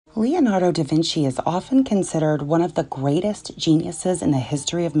Leonardo da Vinci is often considered one of the greatest geniuses in the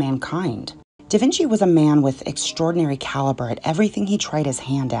history of mankind. Da Vinci was a man with extraordinary caliber at everything he tried his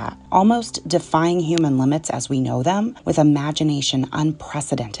hand at, almost defying human limits as we know them, with imagination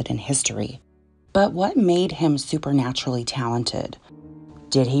unprecedented in history. But what made him supernaturally talented?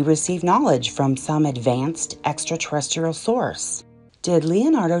 Did he receive knowledge from some advanced extraterrestrial source? Did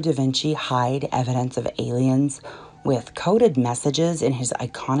Leonardo da Vinci hide evidence of aliens with coded messages in his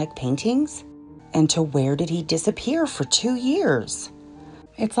iconic paintings? And to where did he disappear for 2 years?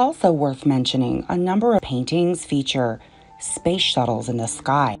 It's also worth mentioning a number of paintings feature space shuttles in the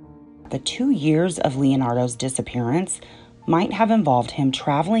sky. The 2 years of Leonardo's disappearance might have involved him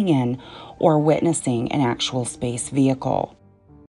traveling in or witnessing an actual space vehicle.